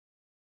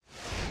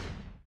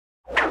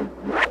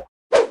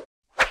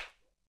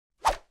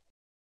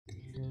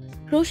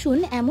রসুন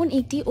এমন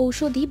একটি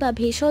ঔষধি বা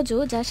ভেষজ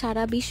যা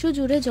সারা বিশ্ব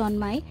জুড়ে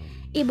জন্মায়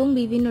এবং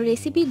বিভিন্ন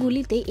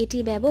রেসিপিগুলিতে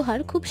এটির ব্যবহার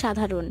খুব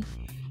সাধারণ।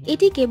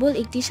 এটি কেবল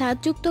একটি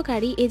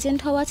স্বাদযুক্তকারী এজেন্ট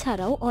হওয়া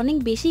ছাড়াও অনেক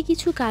বেশি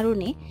কিছু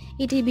কারণে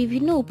এটির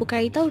বিভিন্ন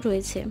উপকারিতাও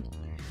রয়েছে।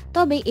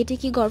 তবে এটি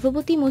কি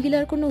গর্ভবতী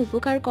মহিলার কোনো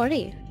উপকার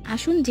করে?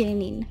 আসুন জেনে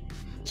নিন।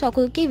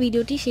 সকলকে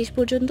ভিডিওটি শেষ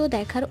পর্যন্ত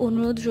দেখার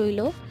অনুরোধ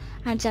রইল।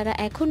 আর যারা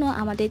এখনও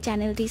আমাদের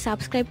চ্যানেলটি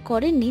সাবস্ক্রাইব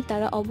করেননি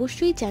তারা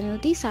অবশ্যই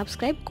চ্যানেলটি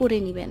সাবস্ক্রাইব করে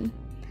নেবেন।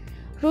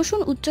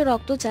 রসুন উচ্চ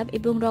রক্তচাপ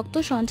এবং রক্ত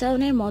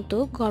সঞ্চালনের মতো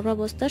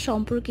গর্ভাবস্থা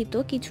সম্পর্কিত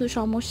কিছু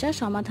সমস্যা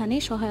সমাধানে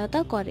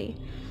সহায়তা করে।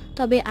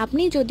 তবে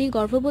আপনি যদি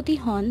গর্ভবতী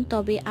হন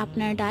তবে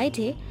আপনার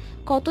ডায়েটে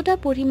কতটা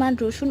পরিমাণ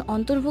রসুন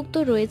অন্তর্ভুক্ত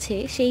রয়েছে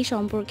সেই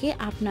সম্পর্কে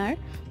আপনার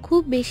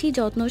খুব বেশি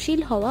যত্নশীল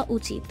হওয়া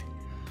উচিত।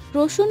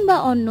 রসুন বা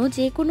অন্য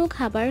যে কোনো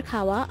খাবার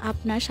খাওয়া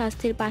আপনার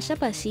স্বাস্থ্যের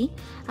পাশাপাশি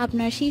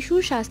আপনার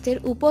শিশুর স্বাস্থ্যের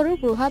উপরও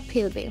প্রভাব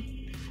ফেলবে।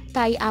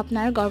 তাই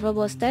আপনার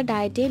গর্ভাবস্থার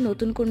ডায়েটে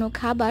নতুন কোনো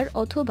খাবার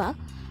অথবা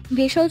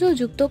ভেষজ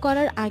যুক্ত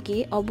করার আগে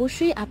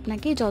অবশ্যই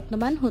আপনাকে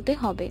যত্নবান হতে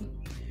হবে।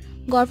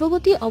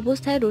 গর্ভবতী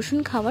অবস্থায় রসুন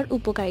খাওয়ার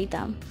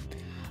উপকারিতা।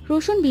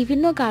 রসুন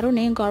বিভিন্ন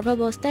কারণে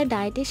গর্ভাবস্থায়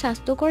ডায়েটে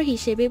স্বাস্থ্যকর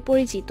হিসেবে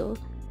পরিচিত।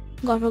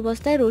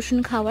 গর্ভাবস্থায় রসুন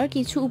খাওয়ার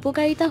কিছু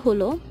উপকারিতা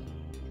হলো: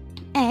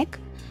 1.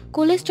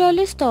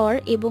 কোলেস্টেরলের স্তর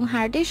এবং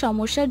হার্টের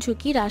সমস্যার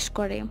ঝুঁকি হ্রাস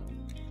করে।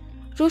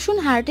 রসুন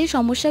হার্টের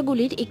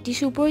সমস্যাগুলির একটি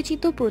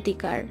সুপরিচিত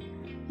প্রতিকার।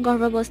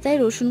 গর্ভাবস্থায়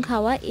রসুন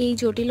খাওয়া এই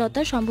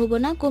জটিলতার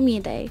সম্ভাবনা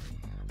কমিয়ে দেয়।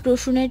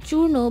 রসুনের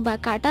চূর্ণ বা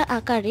কাটা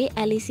আকারে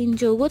অ্যালিসিন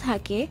যৌগ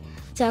থাকে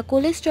যা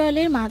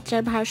কোলেস্টেরলের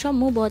মাত্রার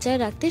ভারসাম্য বজায়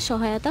রাখতে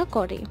সহায়তা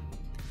করে।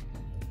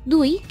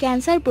 2.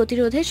 ক্যান্সার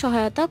প্রতিরোধে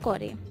সহায়তা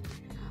করে।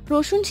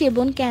 রসুন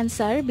সেবন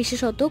ক্যান্সার,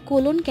 বিশেষত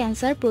কোলন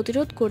ক্যান্সার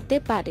প্রতিরোধ করতে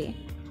পারে।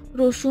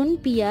 রসুন,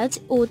 পেঁয়াজ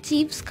ও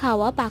চিপস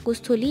খাওয়া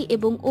পাকস্থলী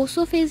এবং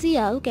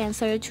ওসোফেজিয়াল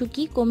ক্যান্সারের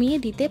ঝুঁকি কমিয়ে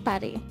দিতে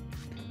পারে।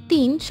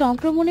 3.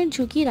 সংক্রমণের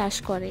ঝুঁকি হ্রাস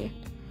করে।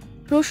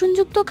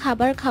 রসুনযুক্ত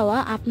খাবার খাওয়া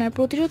আপনার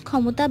প্রতিরোধ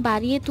ক্ষমতা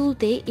বাড়িয়ে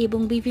তুলতে এবং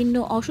বিভিন্ন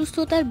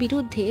অসুস্থতার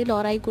বিরুদ্ধে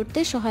লড়াই করতে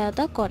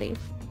সহায়তা করে।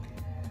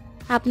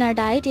 আপনার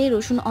ডায়েটে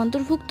রসুন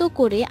অন্তর্ভুক্ত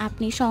করে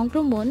আপনি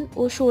সংক্রমণ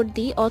ও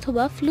সর্দি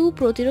অথবা ফ্লু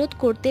প্রতিরোধ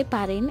করতে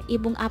পারেন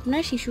এবং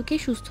আপনার শিশুকে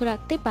সুস্থ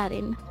রাখতে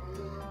পারেন।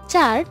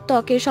 4.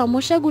 ত্বকের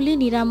সমস্যাগুলি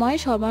নিরাময়ে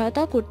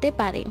সহায়তা করতে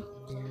পারে।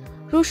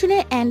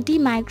 রসুনের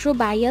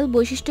অ্যান্টিমাইক্রোবায়াল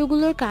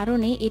বৈশিষ্ট্যগুলোর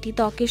কারণে এটি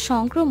ত্বকের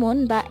সংক্রমণ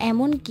বা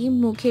এমনকি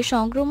মুখের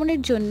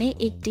সংক্রমণের জন্য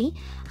একটি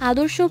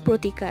আদর্শ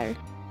প্রতিকার।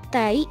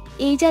 তাই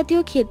এই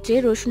জাতীয় ক্ষেত্রে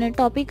রসুনের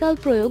টপিক্যাল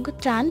প্রয়োগ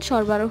ত্রাণ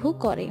সরবরাহ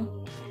করে।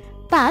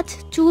 5.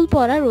 চুল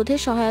পড়া রোধে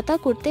সহায়তা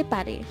করতে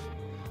পারে।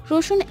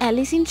 রসুন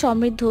অ্যালিসিন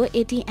সমৃদ্ধ।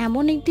 এটি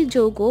এমন একটি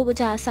যৌগ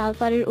যা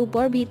সালফারের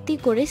উপর ভিত্তি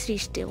করে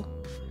সৃষ্ট।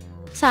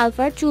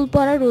 সালফার চুল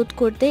পড়া রোধ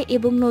করতে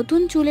এবং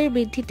নতুন চুলের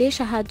বৃদ্ধিতে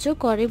সাহায্য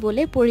করে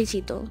বলে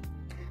পরিচিত।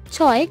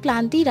 6.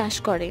 ক্লান্তি হ্রাস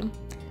করে।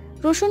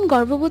 রসুন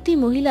গর্ভবতী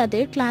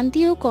মহিলাদের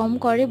ক্লান্তিও কম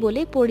করে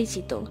বলে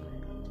পরিচিত।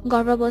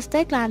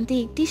 গর্ভাবস্থায় ক্লান্তি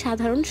একটি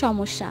সাধারণ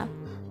সমস্যা,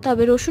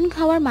 তবে রসুন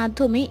খাওয়ার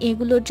মাধ্যমে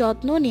এগুলোর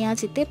যত্ন নেওয়া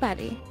যেতে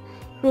পারে।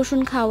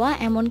 রসুন খাওয়া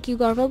এমনকি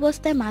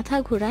গর্ভাবস্থায় মাথা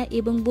ঘোরা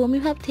এবং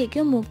বমিভাব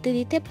থেকেও মুক্তি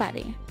দিতে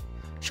পারে।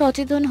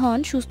 সচেতন হন,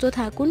 সুস্থ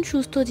থাকুন,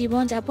 সুস্থ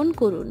জীবনযাপন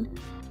করুন।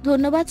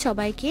 ধন্যবাদ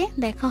সবাইকে।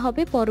 দেখা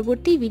হবে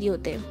পরবর্তী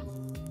ভিডিওতে।